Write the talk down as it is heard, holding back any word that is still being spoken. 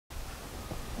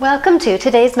Welcome to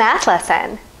today's math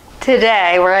lesson.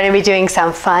 Today we're going to be doing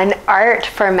some fun art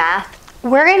for math.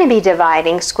 We're going to be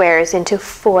dividing squares into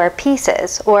 4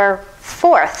 pieces, or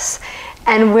fourths,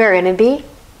 and we're going to be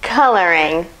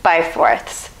coloring by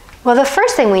fourths. Well, the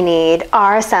first thing we need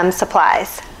are some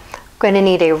supplies. We're going to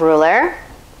need a ruler,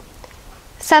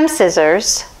 some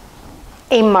scissors,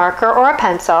 a marker or a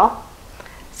pencil,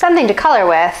 something to color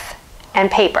with, and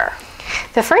paper.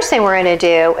 The first thing we're going to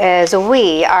do is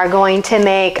we are going to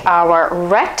make our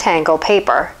rectangle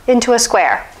paper into a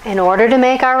square. In order to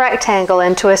make our rectangle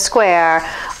into a square,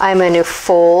 I'm going to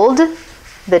fold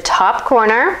the top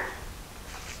corner,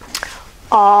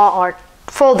 or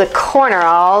fold the corner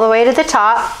all the way to the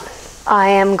top. I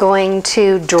am going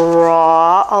to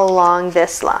draw along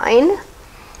this line. I'm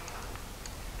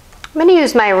going to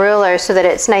use my ruler so that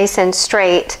it's nice and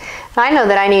straight. I know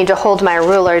that I need to hold my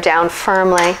ruler down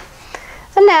firmly.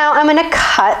 And now I'm going to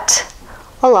cut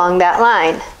along that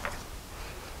line.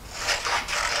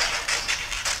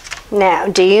 Now,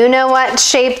 do you know what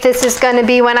shape this is going to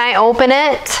be when I open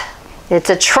it? It's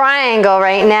a triangle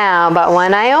right now, but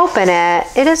when I open it,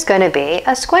 it is going to be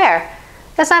a square.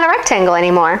 It's not a rectangle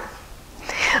anymore.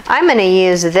 I'm going to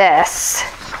use this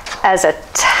as a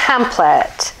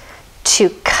template to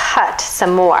cut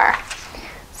some more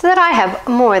so that I have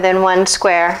more than one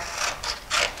square.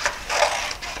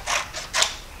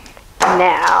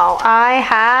 Now I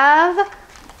have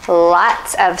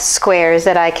lots of squares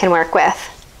that I can work with.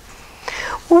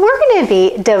 We're going to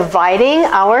be dividing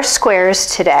our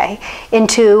squares today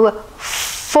into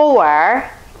 4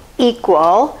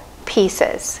 equal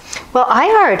pieces. Well, I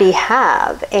already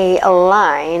have a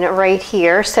line right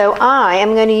here, so I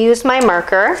am going to use my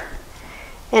marker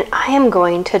and I am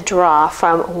going to draw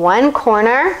from one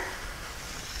corner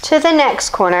to the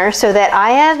next corner so that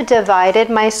I have divided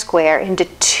my square into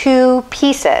 2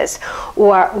 pieces,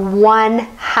 or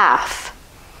 1/2.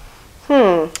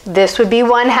 This would be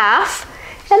 1/2,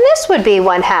 and this would be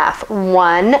 1/2,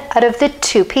 one out of the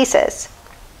 2 pieces.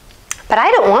 But I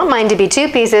don't want mine to be 2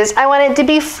 pieces, I want it to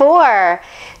be 4.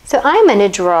 So I'm going to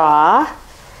draw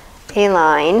a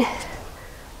line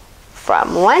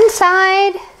from one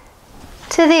side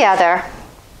to the other.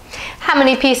 How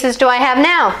many pieces do I have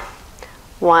now?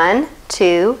 1,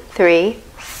 2, 3,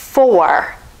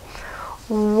 4.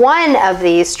 One of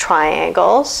these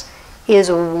triangles is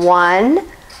one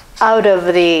out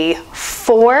of the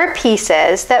 4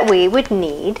 pieces that we would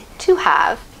need to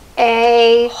have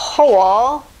a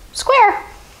whole square.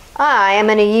 I am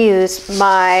going to use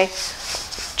my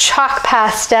chalk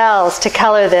pastels to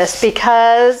color this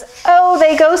because, oh,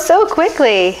 they go so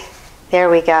quickly. There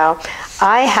we go.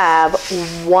 I have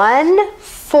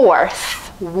 1/4,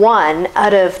 one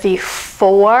out of the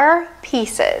 4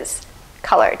 pieces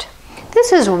colored.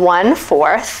 This is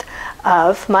 1/4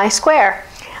 of my square.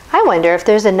 I wonder if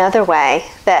there's another way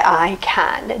that I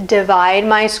can divide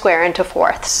my square into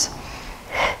fourths.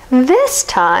 This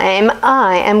time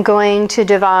I am going to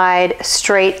divide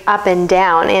straight up and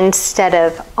down instead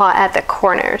of at the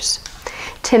corners.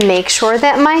 To make sure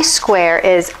that my square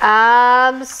is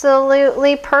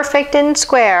absolutely perfect and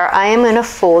square, I am going to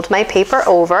fold my paper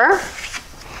over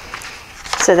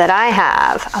so that I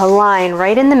have a line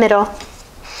right in the middle.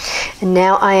 And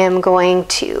now I am going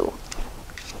to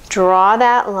draw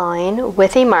that line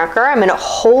with a marker. I'm going to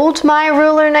hold my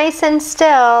ruler nice and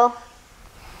still.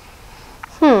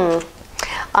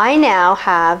 I now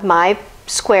have my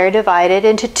square divided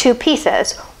into 2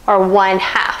 pieces, or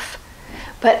 1/2.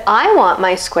 But I want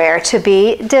my square to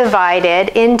be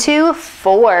divided into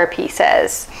 4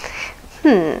 pieces.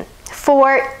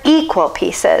 4 equal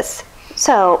pieces.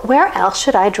 So where else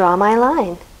should I draw my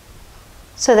line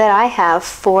so that I have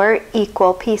 4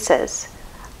 equal pieces?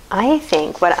 I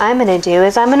think what I'm going to do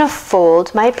is I'm going to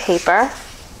fold my paper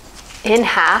in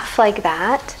half like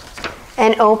that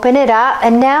and open it up,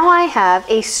 and now I have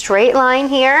a straight line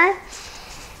here.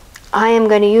 I am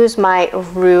going to use my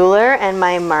ruler and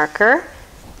my marker.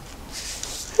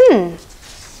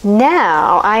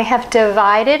 Now I have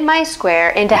divided my square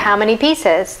into how many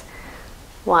pieces?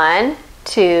 1,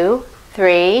 2,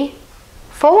 3,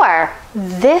 4.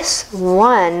 This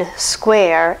one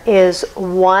square is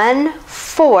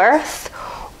 1/4,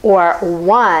 or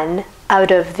one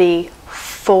out of the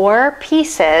 4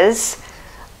 pieces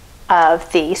of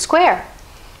the square.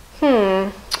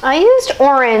 I used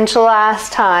orange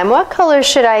last time. What color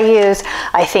should I use?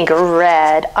 I think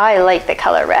red. I like the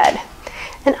color red.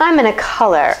 And I'm going to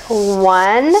color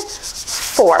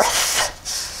 1/4.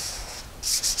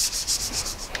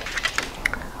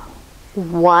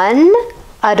 1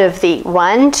 out of the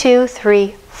 1, 2,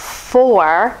 3,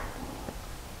 4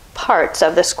 parts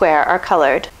of the square are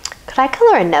colored. Could I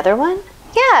color another one?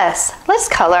 Yes, let's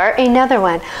color another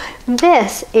one.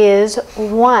 This is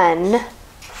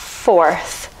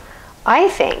 1/4. I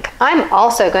think I'm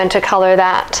also going to color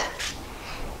that.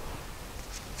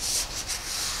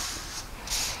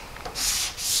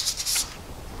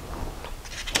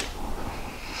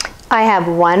 I have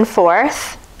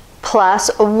 1/4 plus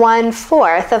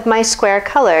 1/4 of my square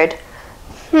colored.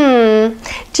 Do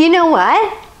you know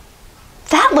what?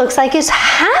 That looks like it's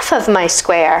half of my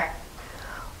square.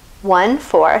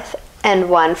 1/4 and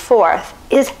 1/4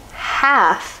 is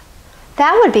half.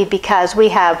 That would be because we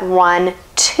have 1,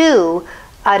 2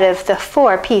 out of the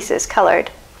 4 pieces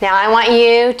colored. Now I want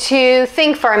you to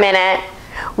think for a minute.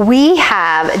 We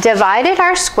have divided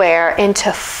our square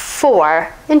into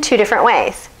 4 in 2 different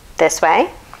ways. This way,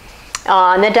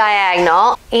 on the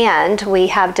diagonal, and we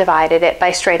have divided it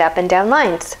by straight up and down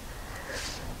lines.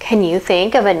 Can you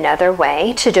think of another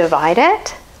way to divide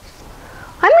it?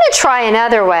 I'm going to try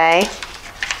another way,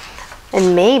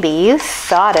 and maybe you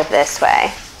thought of this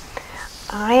way.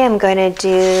 I am going to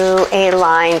do a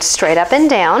line straight up and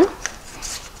down,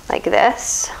 like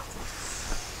this.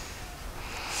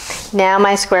 Now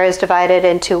my square is divided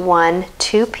into 1,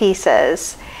 2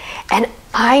 pieces, and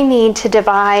I need to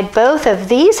divide both of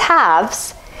these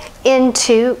halves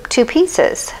into 2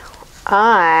 pieces.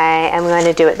 I am going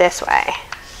to do it this way.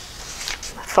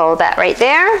 Fold that right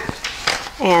there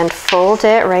and fold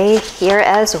it right here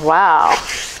as well.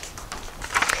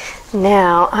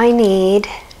 Now I need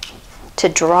to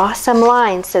draw some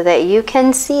lines so that you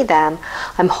can see them.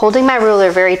 I'm holding my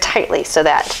ruler very tightly so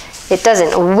that it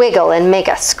doesn't wiggle and make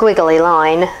a squiggly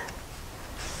line.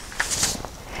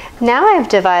 Now I've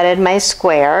divided my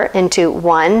square into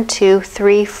 1, 2,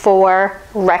 3, 4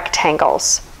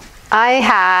 rectangles. I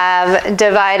have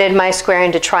divided my square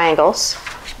into triangles,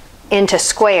 into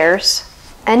squares,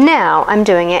 and now I'm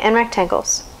doing it in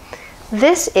rectangles.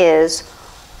 This is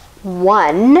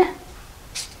 1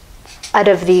 out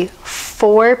of the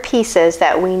 4 pieces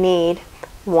that we need.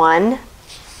 1,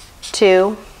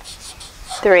 2,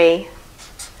 3,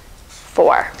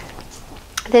 4.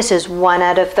 This is 1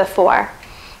 out of the 4.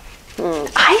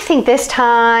 I think this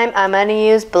time I'm going to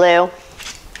use blue.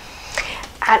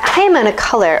 And I am going to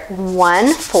color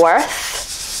 1/4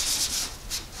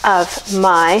 of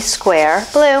my square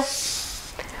blue.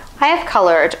 I have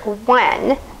colored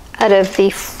 1 out of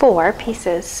the 4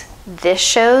 pieces. This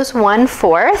shows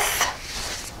 1/4,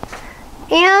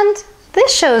 and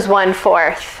this shows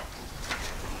 1/4.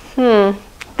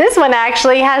 This one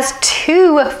actually has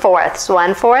 2/4.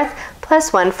 1/4 plus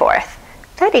 1/4.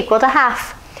 That equaled a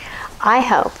half. I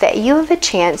hope that you have a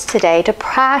chance today to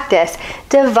practice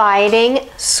dividing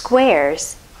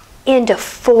squares into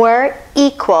 4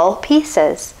 equal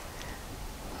pieces.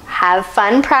 Have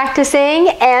fun practicing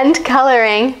and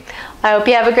coloring. I hope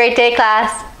you have a great day,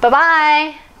 class.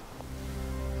 Bye-bye.